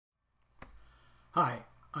Hi,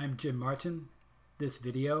 I'm Jim Martin. This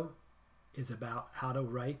video is about how to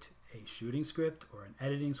write a shooting script or an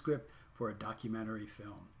editing script for a documentary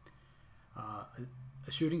film.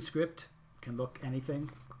 A shooting script can look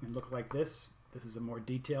anything, can look like this. This is a more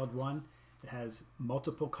detailed one. It has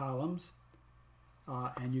multiple columns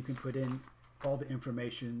and you can put in all the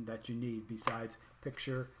information that you need besides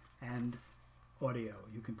picture and audio.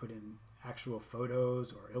 You can put in actual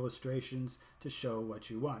photos or illustrations to show what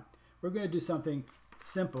you want. We're going to do something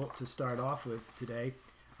simple to start off with today.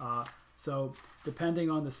 So depending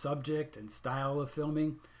on the subject and style of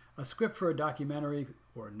filming, a script for a documentary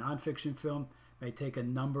or nonfiction film may take a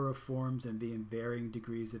number of forms and be in varying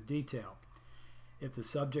degrees of detail. If the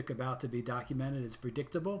subject about to be documented is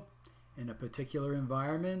predictable in a particular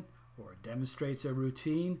environment or demonstrates a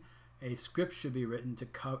routine, a script should be written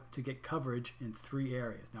to get coverage in 3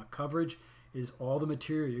 areas. Now, coverage is all the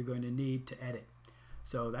material you're going to need to edit.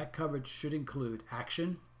 So that coverage should include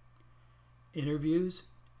action, interviews,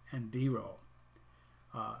 and B-roll.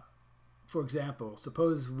 For example,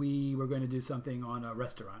 suppose we were going to do something on a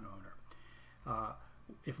restaurant owner.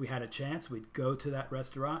 If we had a chance, we'd go to that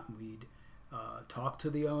restaurant, we'd talk to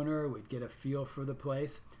the owner, we'd get a feel for the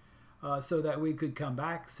place, so that we could come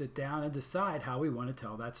back, sit down, and decide how we want to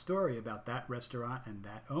tell that story about that restaurant and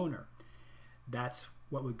that owner. That's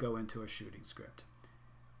what would go into a shooting script.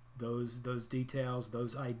 Those details,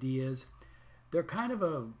 those ideas, they're kind of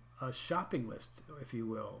a shopping list, if you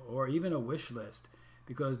will, or even a wish list,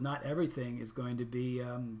 because not everything is going to be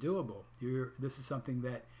doable. This is something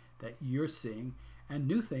that you're seeing, and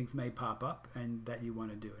new things may pop up and that you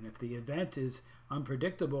want to do. And if the event is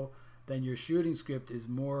unpredictable, then your shooting script is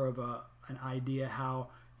more of an idea how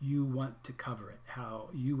you want to cover it, how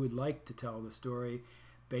you would like to tell the story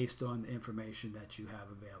based on the information that you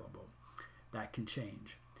have available. That can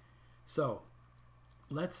change. So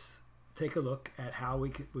let's take a look at how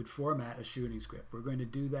we would format a shooting script. We're going to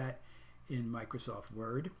do that in Microsoft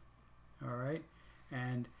Word. All right.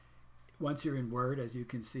 And once you're in Word, as you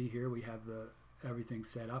can see here, we have everything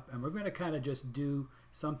set up. And we're going to kind of just do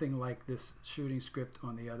something like this shooting script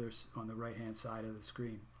on the right-hand side of the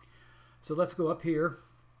screen. So let's go up here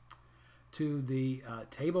to the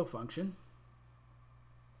table function.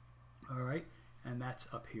 All right. And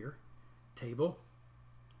that's up here, table.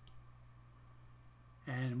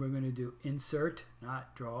 And we're going to do insert,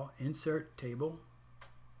 not draw, insert table.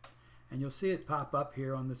 And you'll see it pop up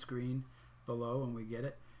here on the screen below when we get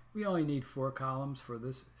it. We only need 4 columns for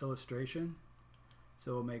this illustration,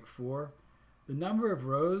 so we'll make 4. The number of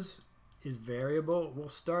rows is variable. We'll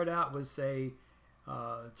start out with, say,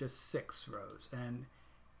 just 6 rows. And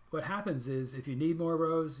what happens is if you need more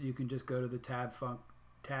rows, you can just go to the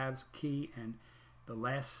tabs key and the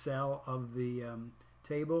last cell of the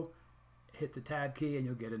table, hit the tab key, and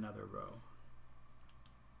you'll get another row.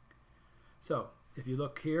 So if you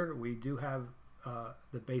look here, we do have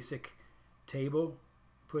the basic table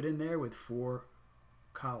put in there with 4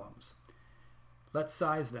 columns. Let's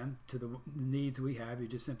size them to the needs we have. You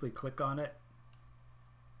just simply click on it,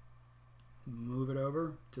 move it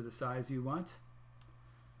over to the size you want.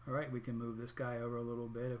 All right, we can move this guy over a little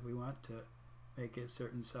bit if we want to make it a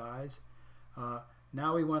certain size.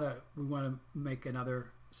 Now we want to make another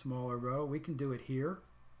smaller row. We can do it here,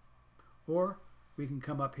 or we can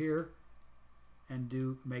come up here and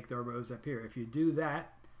make the rows up here. If you do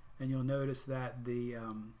that, then you'll notice that the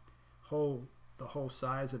whole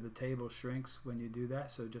size of the table shrinks when you do that.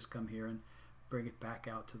 So just come here and bring it back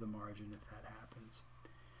out to the margin if that happens.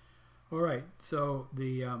 All right, so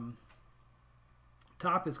the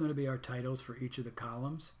top is going to be our titles for each of the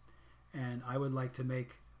columns, and I would like to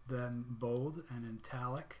make them bold and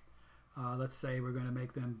italic. Let's say we're going to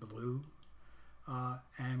make them blue,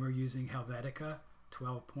 and we're using Helvetica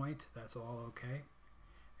 12 point. That's all okay.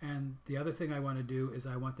 And the other thing I want to do is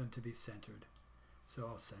I want them to be centered, so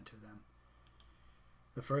I'll center them.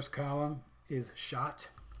 The first column is shot.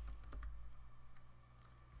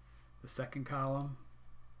 The second column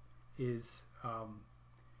is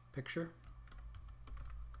picture.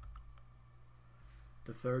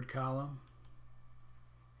 The third column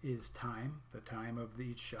is time, the time of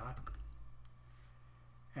each shot.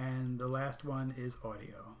 And the last one is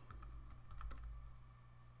audio.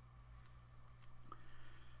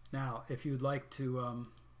 Now, if you'd like to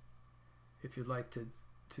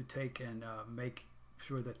take and make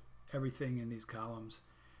sure that everything in these columns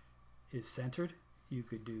is centered, you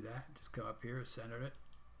could do that. Just go up here, center it.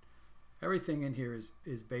 Everything in here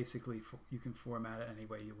is basically, you can format it any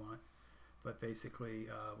way you want, but basically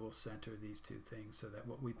we'll center these 2 things so that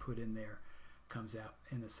what we put in there comes out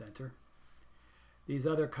in the center. These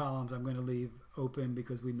other columns I'm going to leave open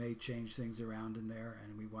because we may change things around in there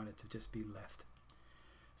and we want it to just be left.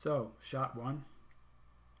 So shot one.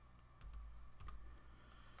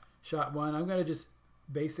 Shot one, I'm going to just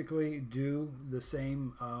basically do the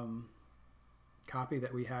same copy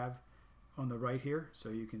that we have on the right here, so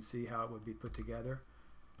you can see how it would be put together.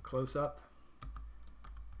 Close up,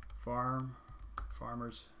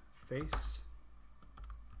 farmer's face.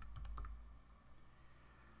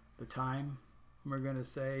 The time we're going to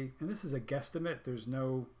say, and this is a guesstimate, there's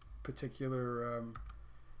no particular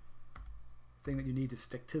thing that you need to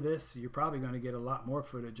stick to this. You're probably going to get a lot more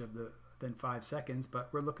footage of than 5 seconds, but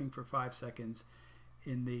we're looking for 5 seconds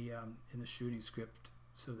in the shooting script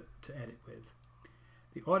so that to edit with.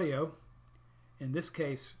 The audio, in this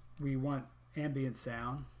case, we want ambient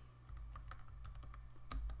sound.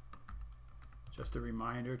 Just a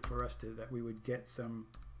reminder for us that we would get some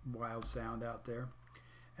wild sound out there.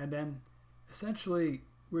 And then essentially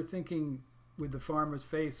we're thinking with the farmer's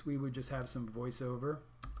face we would just have some voiceover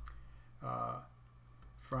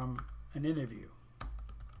from an interview.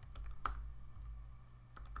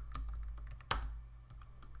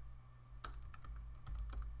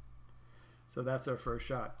 So that's our first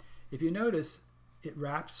shot. If you notice, it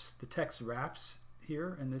wraps, the text wraps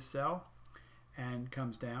here in this cell and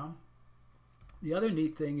comes down. The other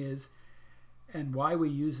neat thing is, and why we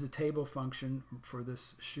use the table function for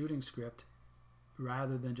this shooting script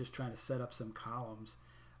rather than just trying to set up some columns,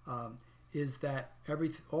 is that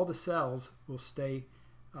all the cells will stay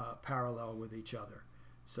parallel with each other,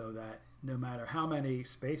 so that no matter how many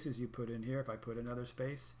spaces you put in here, if I put another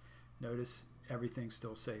space, notice everything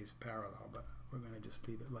still stays parallel, but we're going to just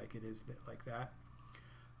leave it like it is, like that.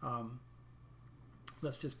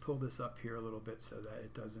 Let's just pull this up here a little bit so that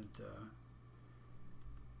it doesn't,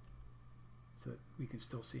 so that we can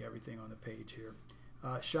still see everything on the page here.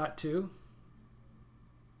 Shot two.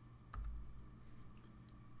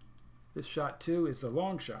 This shot two is the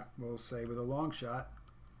long shot. We'll say with a long shot,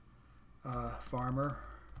 farmer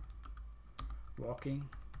walking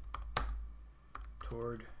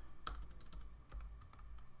toward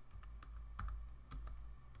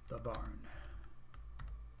the barn.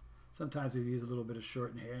 Sometimes we use a little bit of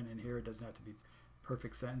shorthand, and here it doesn't have to be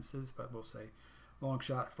perfect sentences, but we'll say long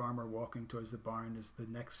shot, farmer walking towards the barn is the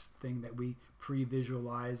next thing that we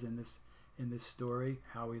pre-visualize in this story,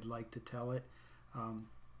 how we'd like to tell it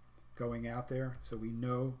going out there, so we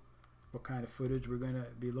know what kind of footage we're going to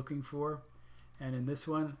be looking for. And in this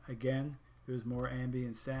one, again, there's more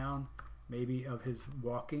ambient sound, maybe of his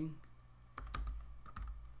walking.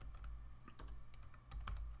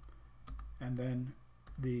 And then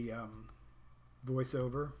the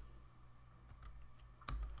voiceover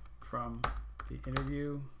from the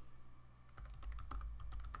interview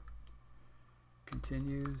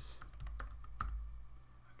continues. I'm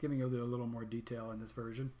giving you a little more detail in this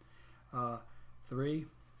version. 3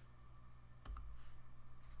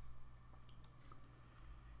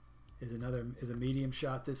 is a medium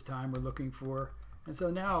shot this time we're looking for. And so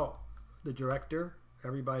now the director,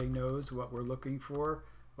 everybody knows what we're looking for,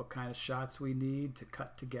 what kind of shots we need to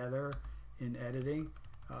cut together in editing.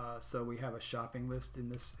 So we have a shopping list in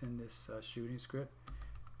this shooting script.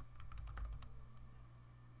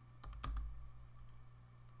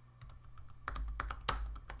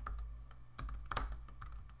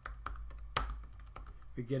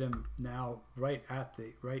 We get him now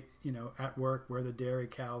at work where the dairy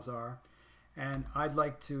cows are, and I'd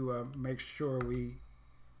like to make sure we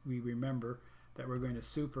remember that we're going to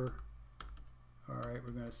super. All right,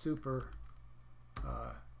 we're going to super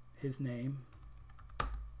his name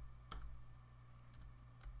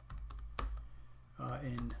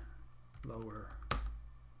in lower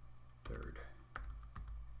third.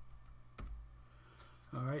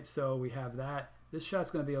 All right, so we have that. This shot's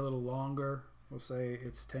going to be a little longer. We'll say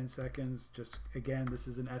it's 10 seconds. Just again, this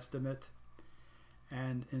is an estimate.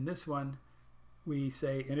 And in this one, we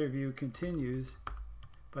say interview continues,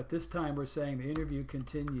 but this time we're saying the interview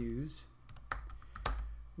continues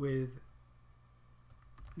with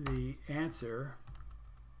the answer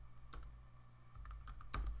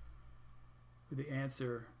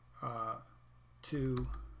to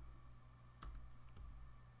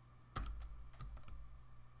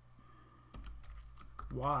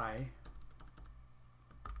why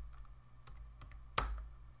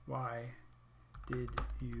did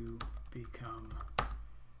you become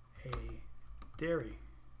a dairy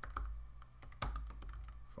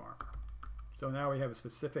farmer? So now we have a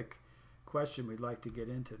specific question we'd like to get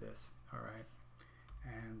into this. All right,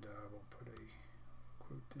 and we'll put a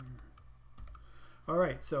quote there. All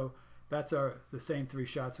right, so that's the same 3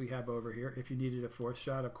 shots we have over here. If you needed a 4th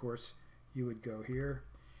shot, of course, you would go here.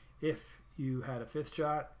 If you had a fifth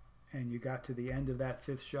shot and you got to the end of that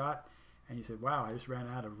fifth shot and you said, wow, I just ran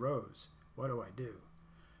out of rows, what do I do?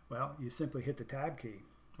 Well, you simply hit the tab key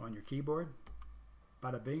on your keyboard.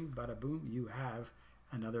 Bada bing, bada boom, you have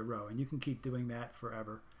another row. And you can keep doing that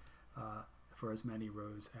forever for as many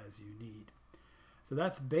rows as you need. So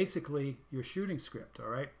that's basically your shooting script, all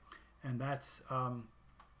right? And that's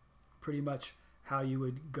pretty much how you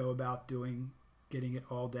would go about getting it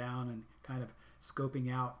all down and kind of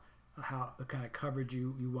scoping out how the kind of coverage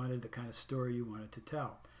you wanted, the kind of story you wanted to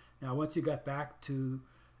tell. Now, once you got back to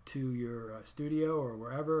your studio or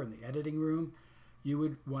wherever in the editing room, you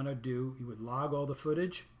would log all the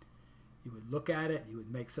footage, you would look at it, you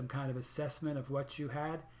would make some kind of assessment of what you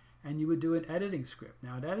had, and you would do an editing script.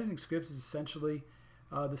 Now, an editing script is essentially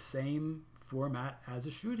the same format as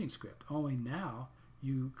a shooting script, only now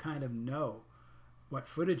you kind of know what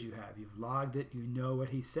footage you have. You've logged it, you know what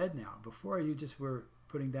he said now. Before, you just were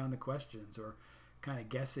putting down the questions or kind of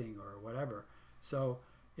guessing or whatever. So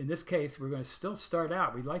in this case, we're going to still start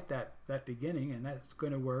out. We like that beginning, and that's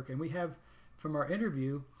going to work. And we have, from our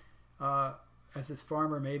interview, as this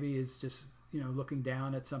farmer maybe is just looking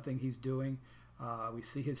down at something he's doing. We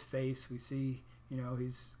see his face. We see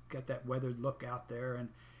he's got that weathered look out there, and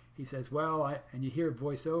he says, well, and you hear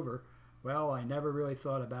voiceover, well, I never really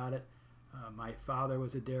thought about it. My father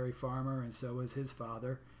was a dairy farmer, and so was his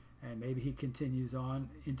father. And maybe he continues on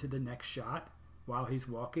into the next shot while he's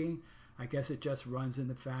walking. I guess it just runs in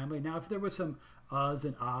the family. Now, if there was some uhs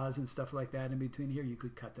and ahs and stuff like that in between here, you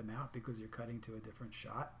could cut them out because you're cutting to a different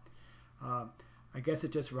shot. I guess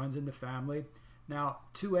it just runs in the family. Now,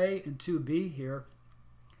 2A and 2B here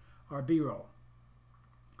are B-roll.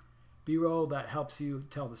 B-roll that helps you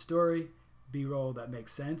tell the story. B-roll that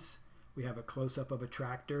makes sense. We have a close-up of a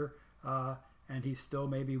tractor, and he's still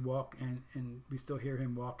maybe and we still hear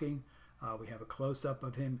him walking. We have a close-up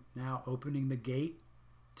of him now opening the gate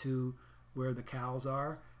to where the cows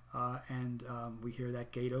are, and we hear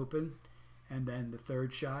that gate open. And then the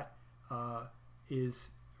third shot is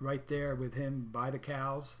right there with him by the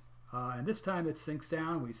cows, and this time it syncs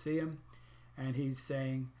down. We see him, and he's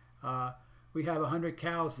saying, "We have 100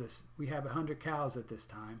 cows. We have 100 cows at this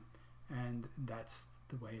time," and that's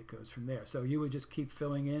the way it goes from there. So you would just keep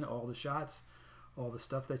filling in all the shots, all the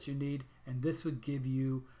stuff that you need, and this would give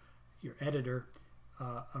you, your editor,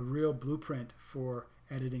 a real blueprint for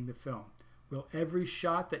editing the film. Will every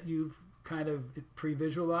shot that you've kind of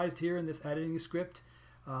pre-visualized here in this editing script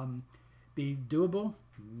be doable?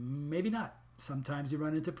 Maybe not. Sometimes you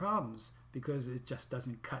run into problems because it just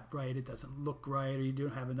doesn't cut right, it doesn't look right, or you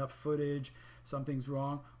don't have enough footage, something's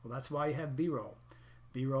wrong. Well, that's why you have B-roll.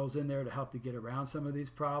 B-roll's in there to help you get around some of these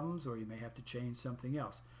problems, or you may have to change something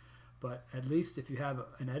else. But at least if you have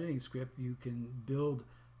an editing script, you can build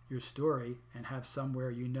your story and have somewhere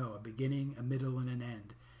a beginning, a middle, and an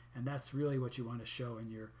end. And that's really what you want to show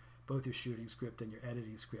in both your shooting script and your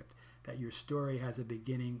editing script, that your story has a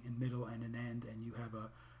beginning, a middle, and an end, and you have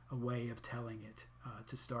a way of telling it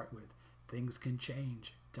to start with. Things can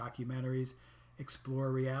change. Documentaries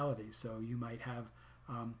explore reality, so you might have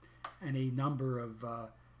any number of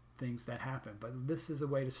things that happen. But this is a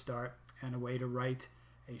way to start and a way to write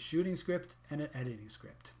a shooting script and an editing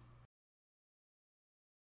script.